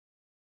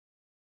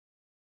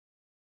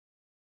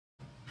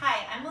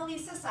I'm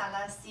Elisa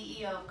Sala,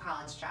 CEO of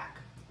College Track.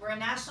 We're a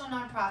national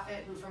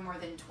nonprofit who for more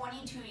than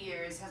 22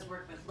 years has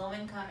worked with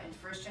low-income and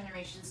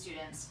first-generation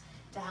students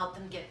to help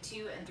them get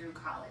to and through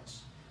college.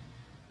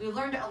 We've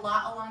learned a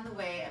lot along the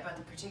way about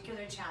the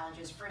particular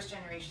challenges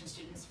first-generation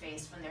students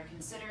face when they're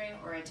considering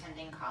or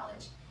attending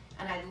college,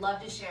 and I'd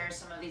love to share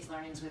some of these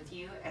learnings with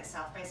you at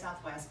South by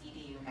Southwest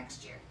EDU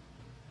next year.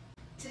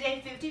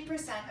 Today, 50%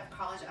 of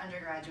college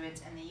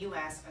undergraduates in the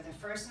U.S. are the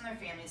first in their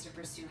families to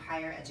pursue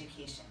higher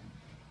education.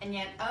 And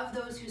yet, of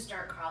those who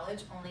start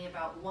college, only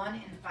about 1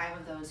 in 5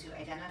 of those who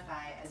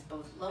identify as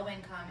both low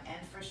income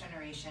and first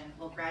generation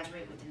will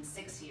graduate within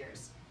 6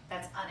 years.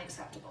 That's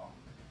unacceptable.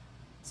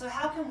 So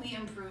how can we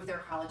improve their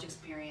college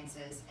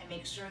experiences and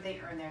make sure they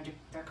earn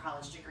their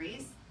college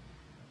degrees?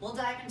 We'll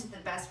dive into the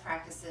best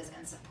practices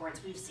and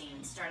supports we've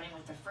seen, starting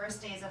with the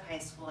first days of high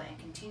school and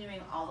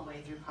continuing all the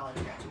way through college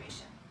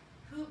graduation.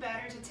 Who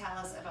better to tell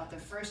us about the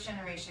first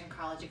generation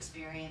college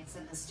experience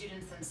than the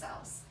students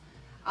themselves?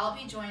 I'll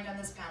be joined on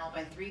this panel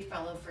by 3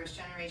 fellow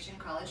first-generation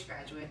college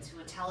graduates who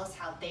will tell us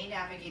how they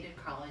navigated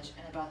college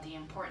and about the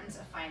importance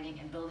of finding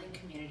and building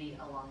community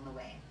along the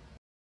way.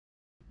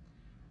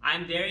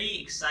 I'm very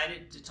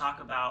excited to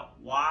talk about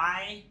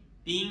why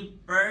being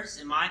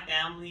first in my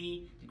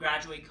family to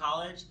graduate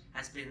college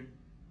has been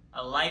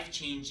a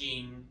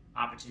life-changing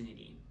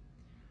opportunity.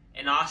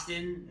 In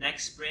Austin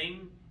next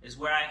spring is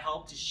where I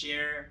hope to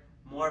share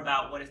more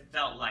about what it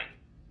felt like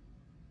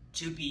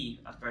to be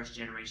a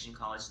first-generation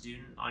college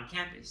student on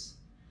campus.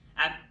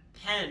 At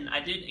Penn, I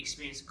did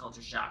experience a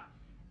culture shock.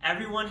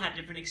 Everyone had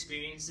different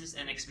experiences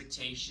and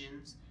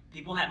expectations.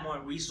 People had more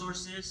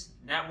resources,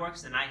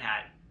 networks than I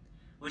had,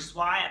 which is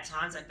why at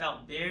times I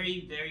felt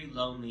very, very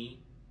lonely.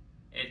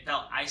 It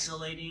felt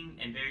isolating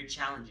and very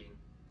challenging.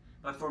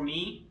 But for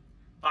me,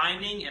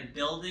 finding and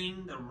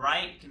building the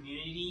right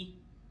community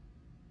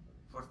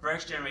for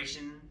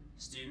first-generation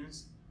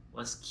students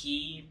was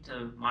key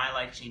to my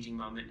life-changing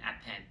moment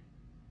at Penn.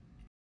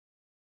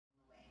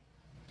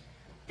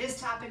 This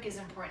topic is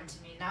important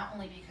to me not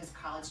only because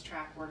College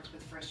Track works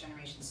with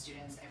first-generation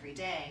students every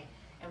day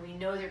and we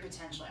know their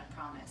potential and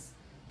promise,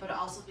 but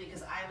also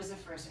because I was the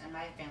first in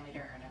my family to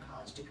earn a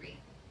college degree.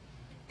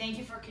 Thank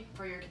you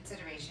for your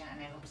consideration,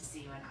 and I hope to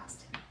see you in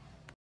Austin.